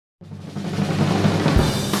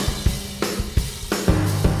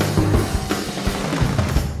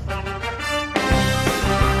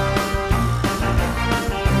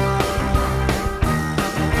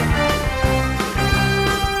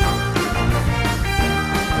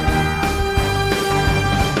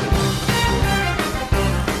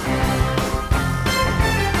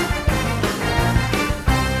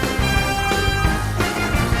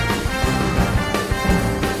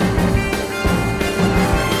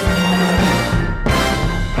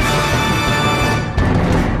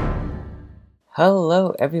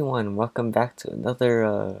Hello everyone, welcome back to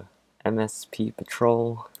another MSP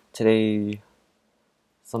patrol. Today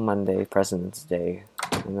it's a Monday, President's Day,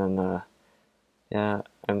 and then yeah,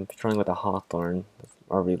 I'm patrolling with a Hawthorne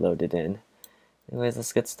already loaded in. Anyways,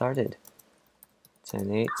 let's get started.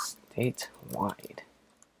 10-8 state wide.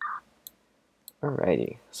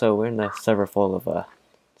 Alrighty, so we're in the server full of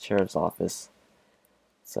sheriff's office.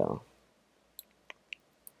 So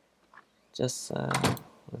let's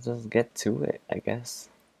just get to it, I guess.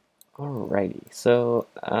 Alrighty, so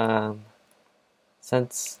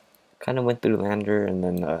since kind of went through Lander and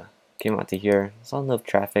then came out to here, saw no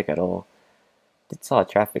traffic at all. Did saw a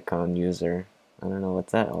traffic cone user. I don't know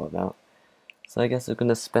what's that all about. So I guess I'm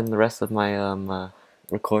gonna spend the rest of my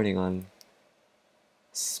recording on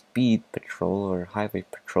speed patrol or highway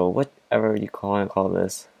patrol, whatever you call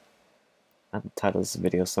this. I have to title this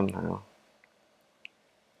video somehow.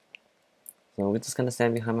 So we're just gonna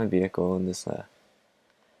stand behind my vehicle and just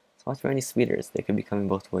watch for any speeders. They could be coming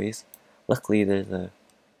both ways. Luckily, there's a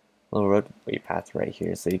little roadway path right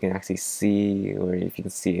here, so you can actually see, or if you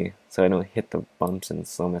can see, so I don't hit the bumps and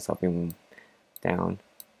slow myself even down.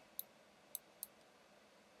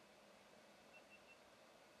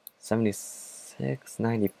 76,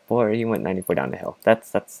 94. He went 94 down the hill.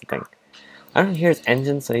 That's the thing. I don't hear his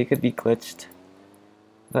engine, so he could be glitched.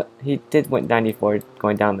 But he did went 94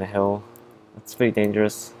 going down the hill. That's pretty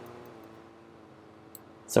dangerous.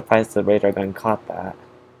 Surprised the radar gun caught that.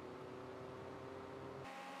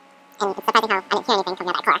 And it's surprising how I didn't hear anything from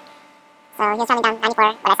the other car. So he was traveling down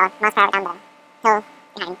 94, but I saw miles per hour down the hill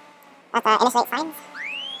behind. That's initiate signs.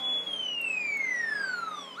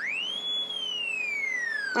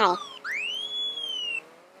 Alrighty.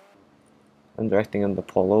 I'm directing him to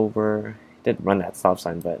pull over. He did run that stop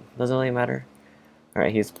sign, but doesn't really matter.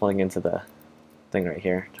 Alright, he's pulling into the thing right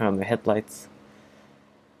here. Turn on the headlights.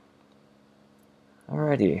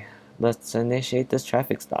 Alrighty, let's initiate this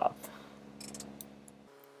traffic stop.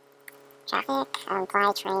 Traffic, fly,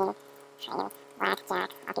 train,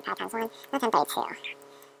 blackjack, occupied times 1, no 1032.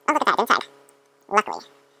 Oh, look at that, inside. Luckily.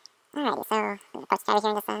 Alrighty, so, I'm gonna approach Terry here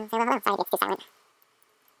and just say hello, hello. Sorry, it's too silent.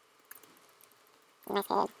 Nice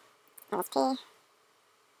good. LSP.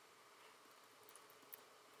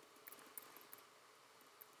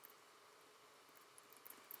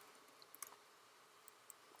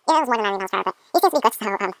 Yeah, it was more than 90 miles per hour, but he seems to be glitched, so,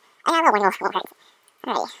 I got a little warning over it.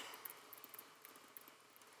 Alrighty.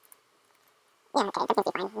 Yeah, okay, that seems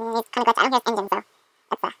to be fine. He's kind of glitched. I don't hear his engine, so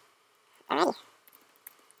that's, alrighty.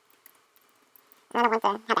 I don't want to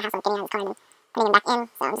have the hassle of getting out of his car and then putting him back in,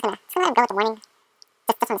 so I'm just gonna let him go with the warning.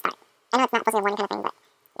 Just from the start. I know it's not supposed to be a warning kind of thing, but,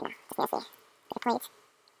 you know, just gonna see. Get a plate.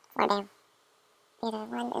 Or down. Either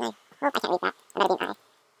one, and I hope I can't read that. I better be an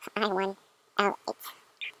I1, L8.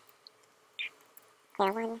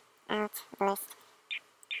 Clear 1, out, list.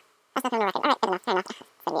 That's not on the record. Alright, good enough, fair enough.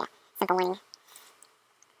 So yeah, simple warning.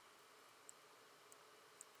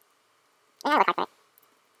 Yeah, I work hard for it.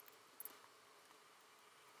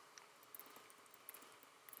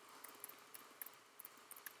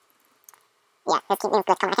 Yeah, just keep me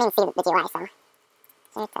good color. I can't even see the GUI, so.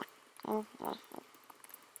 So it's well,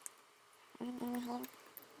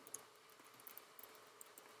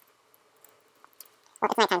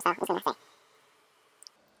 it's nighttime, so I was gonna say.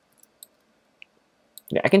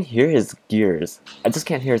 Yeah, I can hear his gears. I just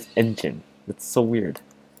can't hear his engine. It's so weird.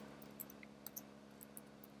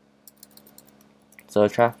 So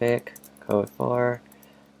traffic, code 4,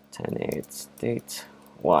 10-8 state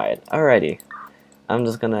wide. Alrighty. I'm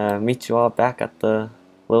just gonna meet you all back at the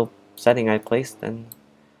little setting I placed and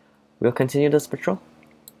we'll continue this patrol.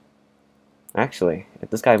 Actually, if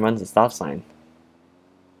this guy runs a stop sign,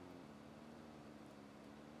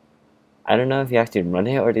 I don't know if he actually run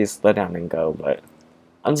it or do you slow down and go, but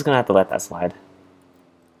I'm just gonna have to let that slide.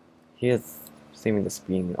 He is seeming to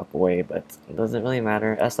speed up away, but it doesn't really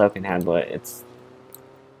matter. SO can handle it. It's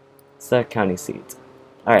the county seat.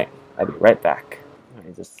 Alright, I'll be right back.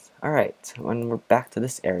 Alright, when we're back to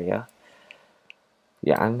this area,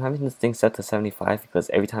 yeah, I'm having this thing set to 75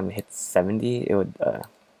 because every time it hits 70, it would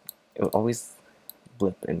always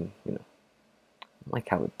blip, and you know, I like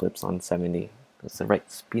how it blips on 70. It's the right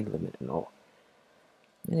speed limit and all.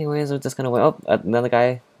 Anyways, we're just gonna wait. Oh, another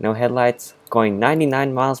guy, no headlights, going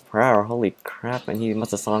 99 miles per hour. Holy crap! And he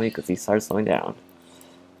must have saw me because he started slowing down.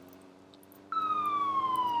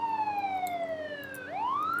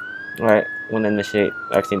 Alright, we'll initiate.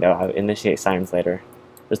 Actually, no, I'll initiate sirens later.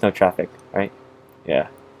 There's no traffic, right? Yeah.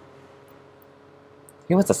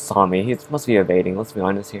 He must have saw me. He must be evading. Let's be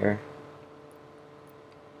honest here.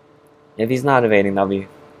 If he's not evading, that'll be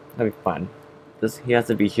fun. He has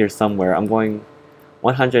to be here somewhere. I'm going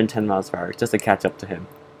 110 miles per hour just to catch up to him.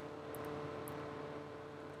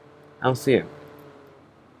 I don't see him.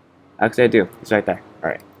 Actually, I do. He's right there.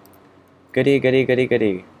 Alright. Goody, goody, goody,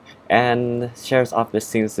 goody. And the sheriff's office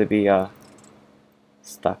seems to be,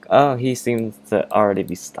 stuck. Oh, he seems to already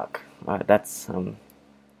be stuck. That's,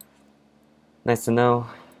 nice to know.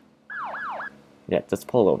 Yeah, just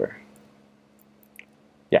pull over.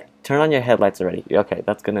 Yeah, turn on your headlights already. Okay,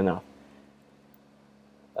 that's good enough.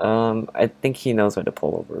 I think he knows where to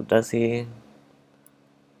pull over. Does he?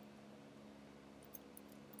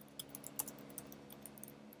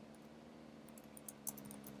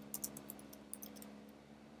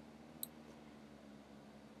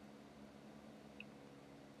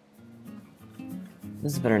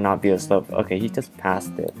 This better not be a slope. Okay, he just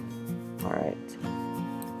passed it. Alright.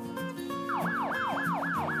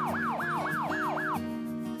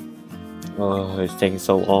 Oh, it's taking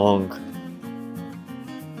so long.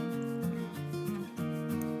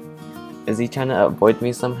 Is he trying to avoid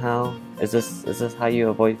me somehow? Is this how you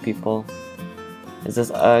avoid people? Is this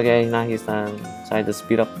okay? Now he's trying to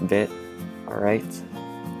speed up a bit. Alright.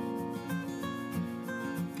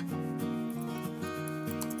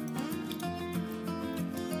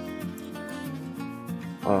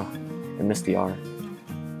 Oh, I missed the R.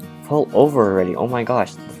 Pull over already. Oh my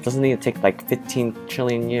gosh. This doesn't need to take like 15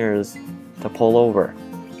 trillion years to pull over.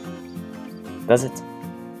 Does it?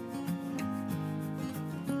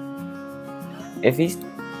 If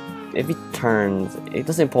he turns, he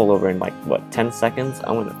doesn't pull over in like what, 10 seconds?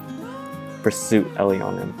 I want to pursue Ellie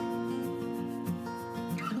on him.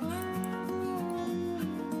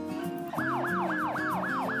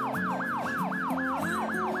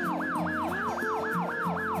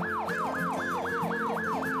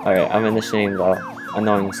 Alright, I'm initiating the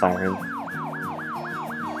annoying siren.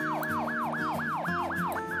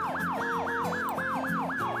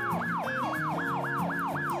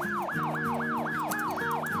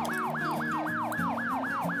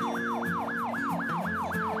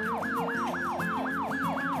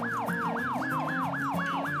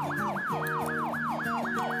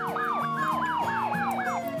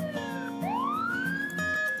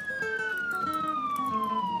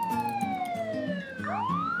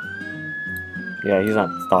 Yeah, he's not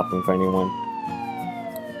stopping for anyone.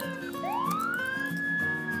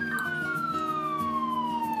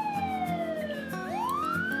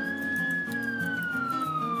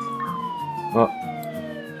 Oh.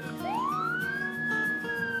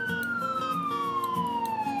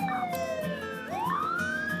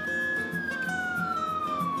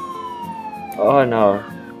 Oh no.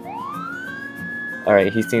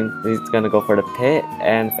 Alright, he's gonna go for the pit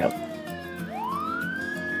and failed.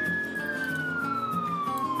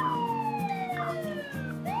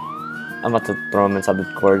 I'm about to throw him inside the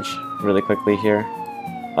gorge really quickly here.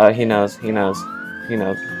 He knows. Can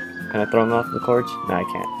I throw him off the gorge? No, I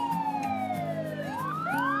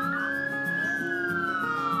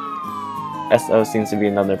can't. SO seems to be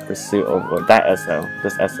another pursuit over that SO.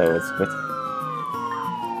 This SO is with.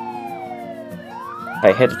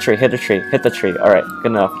 Hey, hit the tree. Hit the tree. Alright,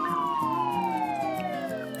 good enough.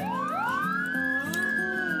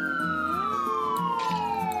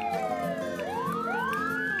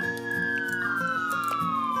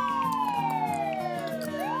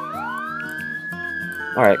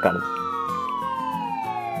 Alright, got him.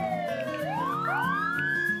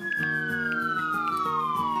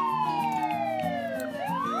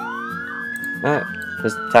 Alright,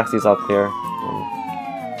 this taxi's all clear.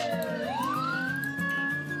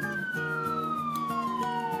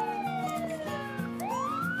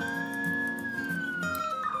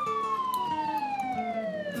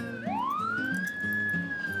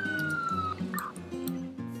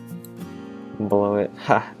 Blow it.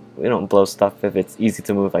 Ha! We don't blow stuff if it's easy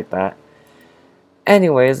to move like that.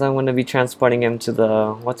 Anyways, I'm gonna be transporting him to the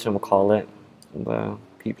whatchamacallit, the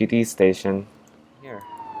PPD station. Here.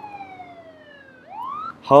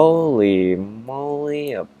 Holy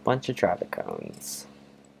moly, a bunch of traffic cones.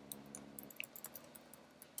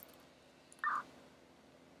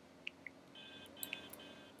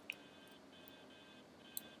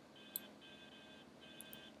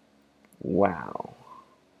 Wow.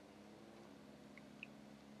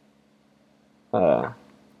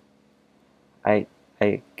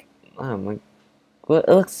 Oh my, well, it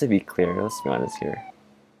looks to be clear, let's be honest here.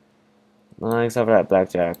 Except for that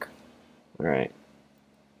blackjack. Alright.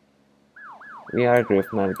 We are a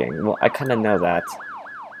group, not a gang. Well, I kinda know that.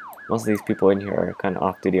 Most of these people in here are kinda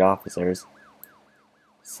off-duty officers.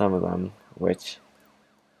 Some of them, which...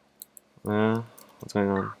 what's going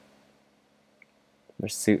on?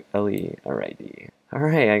 Pursuit LE, alrighty.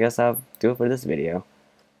 Alright, I guess I'll do it for this video.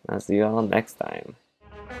 I'll see you all next time.